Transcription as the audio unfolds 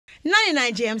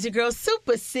99 Jams, your girl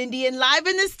Supa, Cindy, and live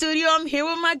in the studio, I'm here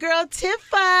with my girl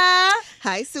Tifa.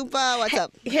 Hi, Supa. What's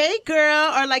up? Hey,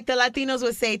 girl, or like the Latinos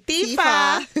would say, Tifa.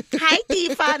 Hi,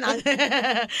 Tifa.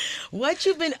 No. What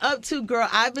you been up to, girl?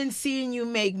 I've been seeing you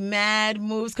make mad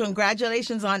moves.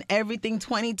 Congratulations on everything.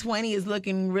 2020 is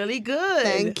looking really good.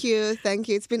 Thank you.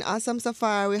 It's been awesome so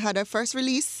far. We had our first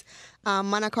release,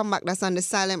 Man I Come Back, that's on the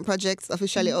Silent Project,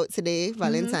 officially out today,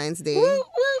 Valentine's Day. Woo, woo,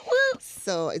 woo.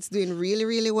 So it's doing really,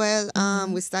 really well.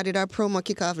 We started our promo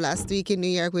kickoff last week in New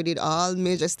York. We did all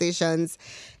major stations,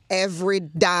 every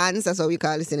dance, that's what we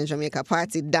call this in Jamaica,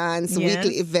 party, dance,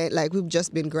 weekly event. Like, we've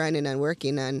just been grinding and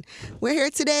working, and we're here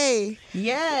today.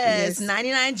 Yes.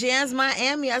 99 Jams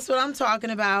Miami, that's what I'm talking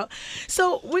about.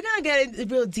 So we're going to get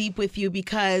real deep with you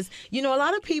because, you know, a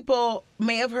lot of people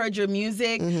may have heard your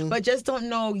music, but just don't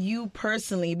know you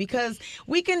personally, because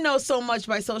we can know so much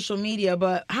by social media,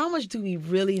 but how much do we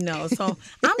really know? So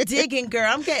I'm digging, girl.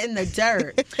 I'm getting the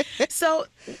dirt. So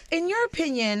in your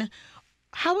opinion,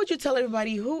 how would you tell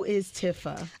everybody who is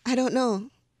Tifa? I don't know.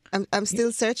 I'm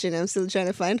still searching. I'm still trying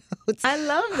to find out. I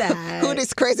love that. Who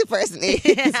this crazy person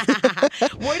is.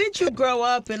 Where did you grow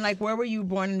up and like where were you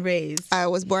born and raised? I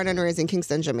was born and raised in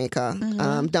Kingston,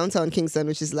 Jamaica. Downtown Kingston,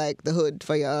 which is like the hood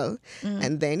for y'all.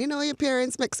 And then, you know, your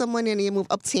parents make some money and you move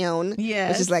uptown, which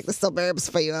is like the suburbs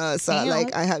for y'all. So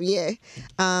like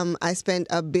I spent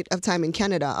a bit of time in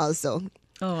Canada also.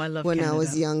 Oh, I love Canada. Canada. I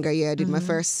was younger, I did my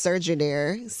first surgery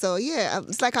there. So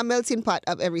it's like a melting pot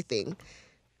of everything.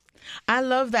 I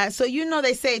love that. So, you know,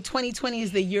 they say 2020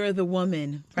 is the year of the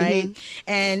woman, right?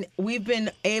 And we've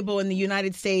been able in the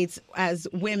United States as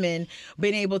women,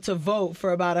 been able to vote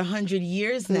for about 100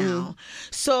 years now.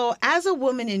 So as a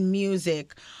woman in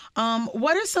music,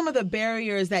 what are some of the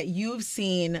barriers that you've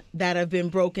seen that have been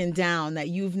broken down that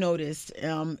you've noticed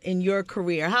in your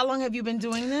career? How long have you been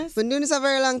doing this? Been doing this a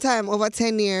very long time, over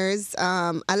 10 years.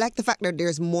 I like the fact that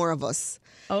there's more of us.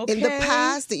 Okay. In the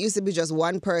past, it used to be just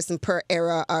one person per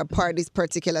era or per this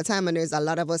particular time, and there's a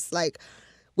lot of us, like,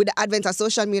 with the advent of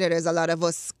social media, there's a lot of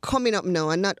us coming up now,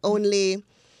 and not only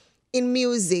in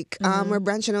music, we're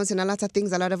branching out in a lot of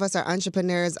things. A lot of us are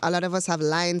entrepreneurs. A lot of us have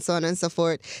lines, so on and so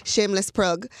forth. Shameless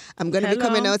plug. I'm going to be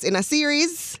coming out in a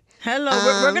series. Hello,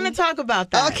 we're going to talk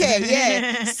about that.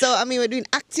 Okay, So, I mean, we're doing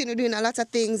acting, we're doing a lot of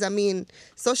things. I mean,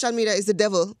 social media is the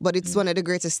devil, but it's one of the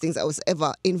greatest things that was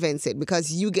ever invented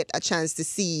because you get a chance to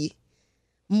see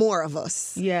more of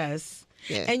us. Yes.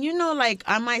 Yeah. And you know, like,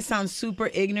 I might sound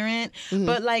super ignorant,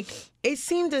 but like, it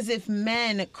seemed as if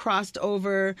men crossed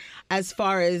over as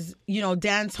far as, you know,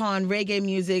 dancehall and reggae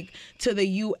music to the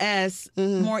U.S.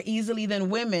 more easily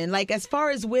than women. Like, as far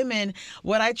as women,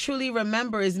 what I truly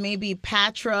remember is maybe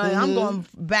Patra, and I'm going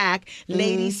back,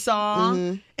 Lady Saw,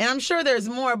 and I'm sure there's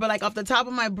more, but like off the top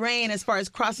of my brain, as far as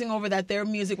crossing over that their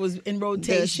music was in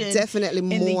rotation. There's definitely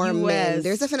more the men.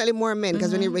 There's definitely more men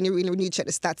because when you check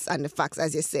the stats and the facts,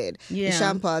 as you said, the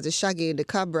Shampa, the Shaggy, the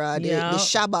Cabra, the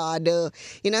Shabba,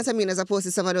 you know what I mean? As opposed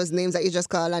to some of those names that you just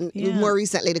call, and more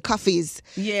recently, the Coffees.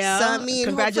 Yeah. So, I mean,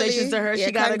 congratulations to her.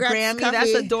 She got a Grammy. Coffee.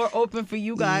 That's a door open for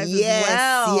you guys as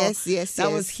well. Yes. That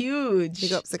was huge.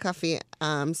 Big ups to Coffee.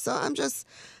 So I'm just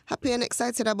happy and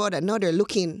excited about that. Now they're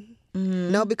looking.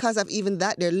 Now, because of even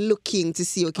that, they're looking to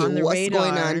see, what's radar.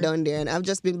 going on down there. And I've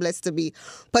just been blessed to be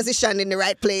positioned in the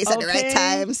right place at the right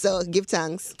time. So give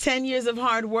thanks. 10 years of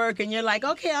hard work, and you're like,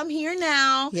 okay, I'm here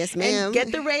now. Yes, ma'am. And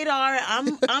get the radar.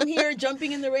 I'm here,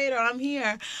 jumping in the radar. I'm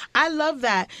here. I love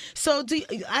that. So,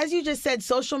 as you just said,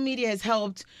 social media has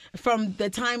helped from the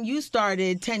time you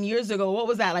started 10 years ago. What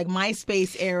was that, like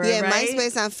MySpace era, right?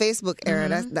 MySpace and Facebook era.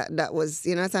 That was,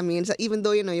 you know what I mean? So even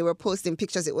though, you know, you were posting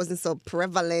pictures, it wasn't so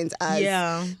prevalent as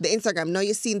the Instagram. Now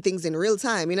you're seeing things in real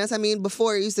time. You know what I mean?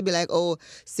 Before it used to be like, oh,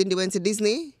 Cindy went to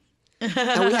Disney.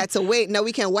 And we had to wait. Now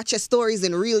we can watch your stories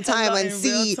in real time and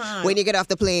see when you get off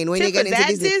the plane, when you get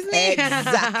into Disney.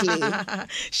 Exactly.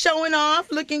 Showing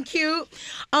off, looking cute.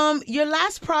 Your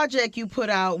last project you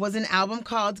put out was an album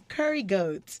called Curry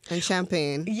Goat. And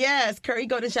Champagne. Yes, Curry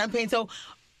Goat and Champagne. So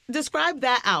describe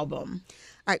that album.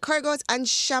 All right, Curry Goat and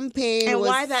Champagne. And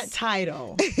why that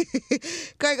title?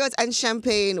 Curry Goat and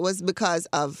Champagne was because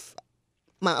of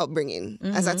my upbringing.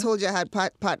 As I told you, I had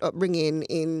part upbringing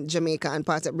in Jamaica and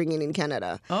part upbringing in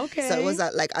Canada. Okay. So it was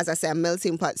like, as I say, a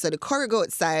melting pot. So the Curry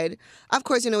Goat side, of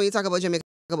course, you know, when you talk about Jamaica,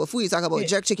 you talk about food, you talk about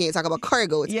jerk chicken, you talk about curry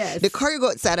goat. Yes. The curry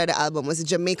goat side of the album was the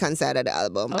Jamaican side of the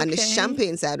album. And the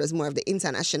champagne side was more of the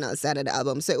international side of the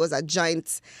album. So it was a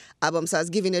joint album. So I was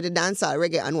giving you the dancehall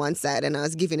reggae on one side and I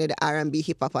was giving you the R&B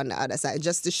hip hop on the other side,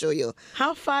 just to show you.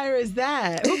 How fire is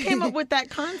that? Who came up with that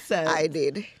concept? I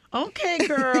did. Okay,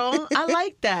 girl. I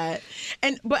like that.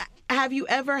 But have you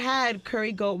ever had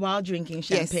curry goat while drinking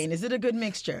champagne? Yes. Is it a good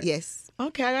mixture? Yes.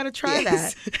 Okay, I gotta try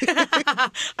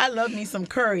that. I love me some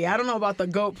curry. I don't know about the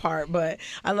goat part, but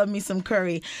I love me some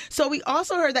curry. So we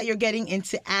also heard that you're getting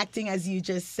into acting, as you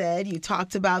just said. You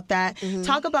talked about that. Mm-hmm.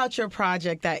 Talk about your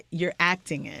project that you're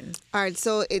acting in. All right,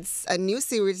 so it's a new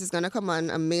series. It's gonna come on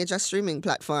a major streaming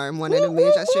platform. One of the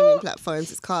major streaming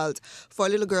platforms is called For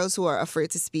Little Girls Who Are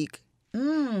Afraid to Speak.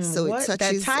 So it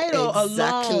touches that title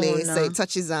exactly. alone. So it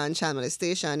touches on child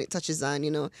molestation. It touches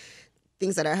on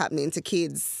things that are happening to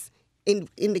kids in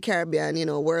the Caribbean,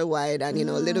 worldwide, and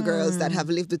little girls that have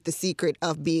lived with the secret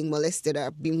of being molested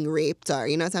or being raped, or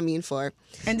what I mean.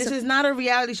 And this is not a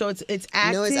reality show. It's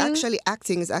acting. No, it's actually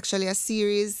acting. It's actually a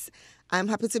series. I'm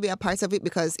happy to be a part of it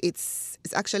because it's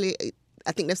actually,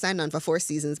 I think they've signed on for 4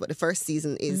 seasons, but the first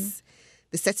season is.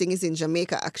 The setting is in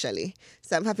Jamaica, actually.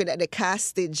 So I'm happy that they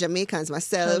casted Jamaicans,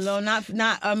 myself. Hello,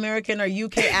 not American or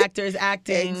UK actors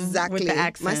acting exactly. with the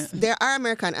accent. There are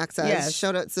American actors. Yes.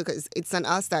 Shout out to, because it's an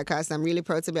all-star cast. I'm really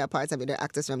proud to be a part of it. There are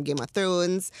actors from Game of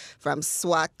Thrones, from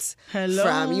SWAT,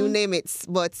 from you name it.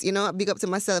 But, big up to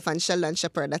myself and Sheldon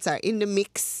Shepherd that are in the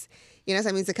mix. You know what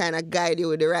I mean? To kind of guide you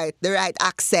with the right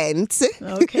accent.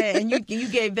 Okay, and you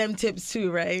gave them tips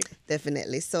too, right?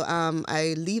 Definitely. So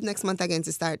I leave next month again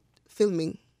to start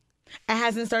filming. It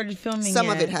hasn't started filming Some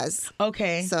yet. of it has.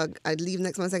 Okay. So I'd leave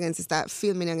next month again to start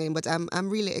filming again, but I'm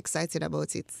really excited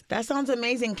about it. That sounds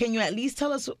amazing. Can you at least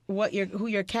tell us who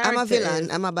your character is? I'm a villain.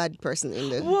 I'm a bad person in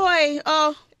the... Boy,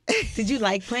 did you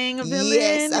like playing a villain?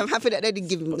 Yes, I'm happy that they didn't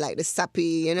give me like the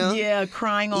sappy, Yeah,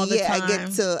 crying all the time.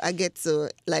 Yeah, I get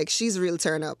to, like, she's real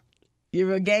turn up.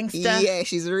 You're a gangster? Yeah,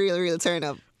 she's real turn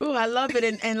up. Ooh, I love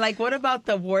it. And like, what about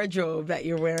the wardrobe that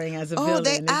you're wearing as a villain? Oh,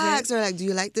 they ask her, like, do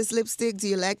you like this lipstick? Do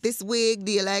you like this wig?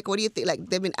 Do you like, what do you think? Like,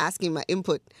 they've been asking my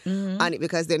input on it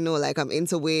because they know, like, I'm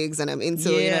into wigs and I'm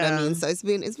into, you know what I mean? So it's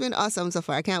been awesome so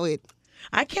far. I can't wait.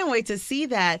 I can't wait to see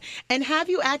that. And have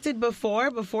you acted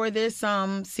before this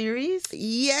series?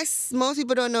 Yes. Most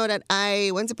people don't know that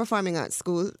I went to performing arts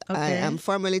school. Okay. I am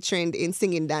formally trained in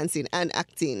singing, dancing, and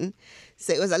acting.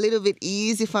 So it was a little bit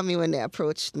easy for me when they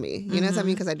approached me. You know what I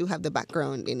mean? Because I do have the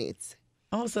background in it.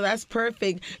 Oh, so that's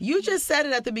perfect. You just said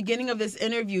it at the beginning of this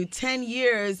interview. 10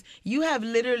 years, you have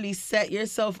literally set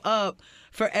yourself up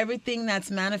for everything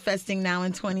that's manifesting now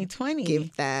in 2020.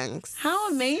 Give thanks. How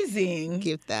amazing.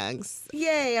 Give thanks.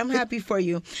 Yay, I'm happy for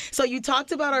you. So you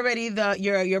talked about already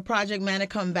your project, Man,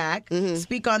 Come Back.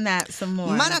 Speak on that some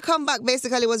more. Man, Come Back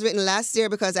basically was written last year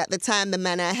because at the time the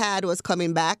man I had was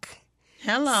coming back.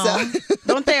 Hello. So.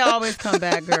 Don't they always come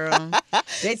back, girl?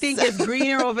 They think it's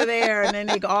greener over there, and then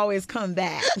they always come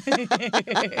back.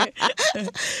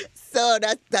 So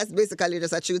that's basically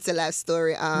just a true to life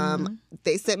story.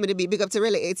 They sent me the beat. Big up to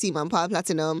Relay A-Team and Paul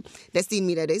Platinum. Destiny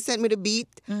Media. They sent me the beat.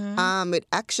 It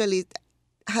actually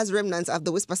has remnants of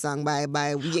the Whisper song by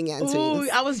Ying Yang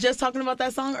Twins. I was just talking about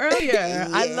that song earlier. Yeah.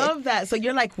 I love that. So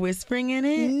you're like whispering in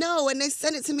it? No, when they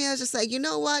sent it to me, I was just like, you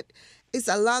know what? It's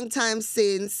a long time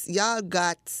since y'all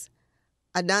got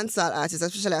a dancehall artist,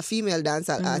 especially a female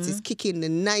dancehall artist, kicking the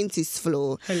 90s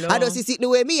flow. Hello. I don't see the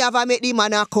way me have I make the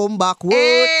man a come back. Word.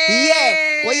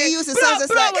 Yeah. When you used to sound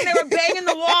just like... when they were banging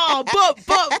the wall.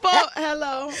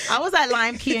 Hello. I was at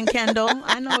Lime Key and Kendall.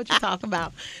 I know what you're talking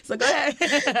about. So go ahead.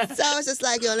 So I was just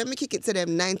like, let me kick it to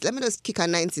them 90s. Let me just kick a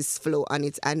 90s flow on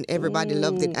it. And everybody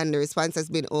loved it. And the response has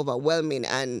been overwhelming.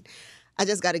 And I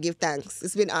just got to give thanks.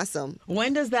 It's been awesome.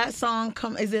 When does that song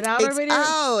come? Is it out already? It's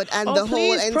out. And the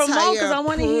whole entire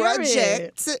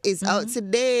project is out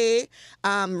today.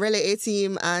 Relay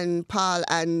A-Team and Paul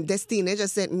and Destiny, they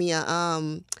just sent me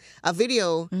a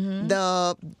video.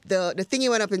 The thing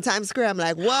went up in Times Square. I'm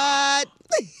like, what?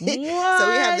 So we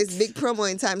have this big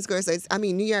promo in Times Square. So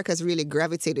New York has really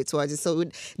gravitated towards it. So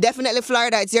definitely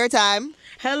Florida, it's your time.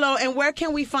 Hello, and where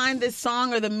can we find this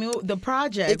song or the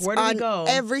project? Where do we go?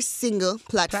 Every single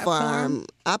platform.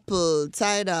 Apple,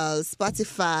 Tidal,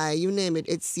 Spotify, you name it.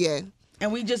 It's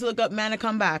And we just look up Man,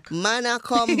 Come Back. Man,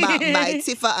 Come Back by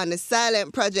Tifa on the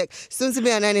Silent Project. Soon to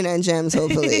be on 99 Gems,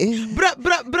 hopefully.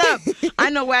 Bruh. I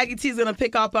know Waggy T's going to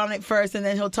pick up on it first, and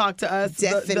then he'll talk to us,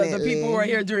 Definitely. the people who are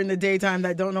here during the daytime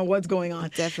that don't know what's going on.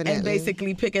 Definitely. And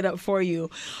basically pick it up for you.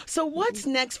 So what's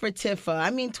next for Tifa?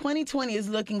 2020 is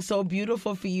looking so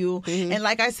beautiful for you. And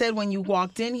like I said, when you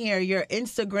walked in here, your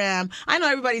Instagram, I know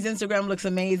everybody's Instagram looks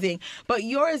amazing, but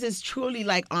yours is truly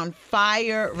like on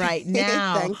fire right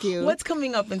now. Thank you. What's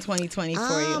coming up in 2020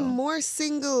 for you? More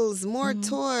singles, more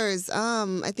tours.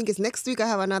 I think it's next week I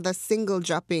have another single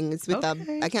dropping. It's with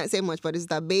I can't say much, but it's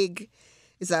a big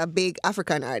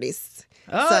African artist.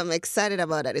 Oh. So I'm excited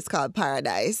about that. It's called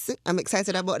Paradise. I'm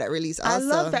excited about that release also. I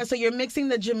love that. So you're mixing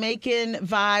the Jamaican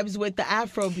vibes with the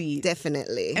Afrobeat.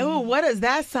 Definitely. Oh, what does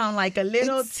that sound like? A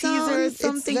little teaser or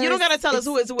something? You don't got to tell us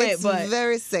who it's with, but... It's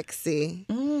very sexy.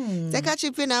 Take a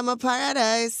trip in my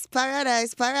paradise,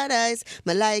 paradise, paradise.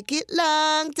 Me like it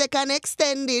long, take an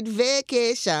extended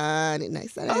vacation.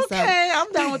 Nice. Okay,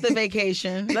 I'm down with the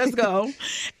vacation. Let's go.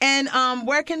 And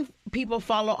where can people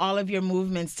follow all of your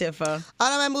movements, Tifa? All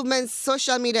of my movements,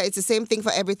 social media, it's the same thing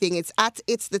for everything. It's at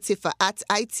It's the Tifa, at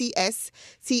ITSTHETIFA.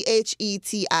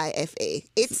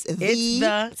 It's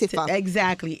the Tifa.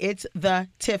 Exactly. It's the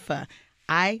Tifa.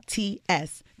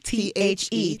 ITSTHETIFA.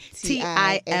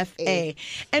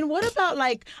 And what about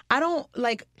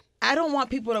I don't want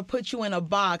people to put you in a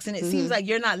box, and it seems like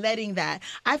you're not letting that.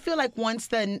 I feel like once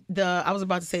the I was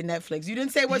about to say Netflix. You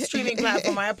didn't say what streaming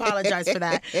platform. I apologize for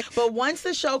that. But once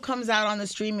the show comes out on the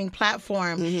streaming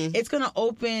platform, it's going to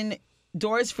open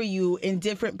doors for you in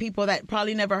different people that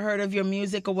probably never heard of your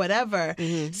music or whatever.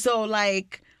 So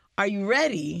are you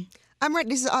ready? I'm ready.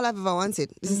 This is all I've ever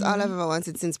wanted. This is all I've ever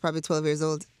wanted since probably 12 years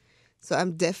old. So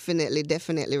I'm definitely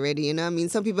ready. You know what I mean?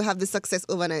 Some people have the success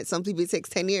overnight. Some people it takes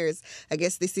 10 years. I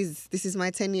guess this is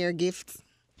my 10-year gift.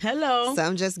 Hello. So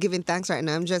I'm just giving thanks right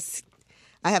now.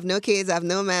 I have no kids. I have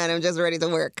no man. I'm just ready to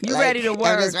work. You're ready to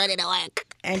work. I'm just ready to work.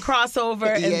 And cross over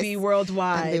and be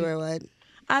worldwide. And be worldwide.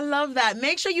 I love that.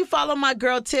 Make sure you follow my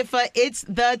girl Tifa. It's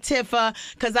the Tifa,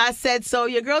 because I said so.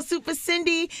 Your girl Supa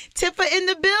Cindy, Tifa in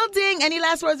the building. Any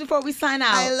last words before we sign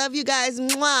out? I love you guys.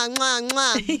 Mwah, mwah,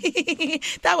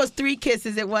 mwah. That was 3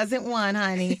 kisses. It wasn't 1,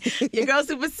 honey. Your girl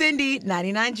Supa Cindy,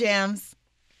 99 Jams.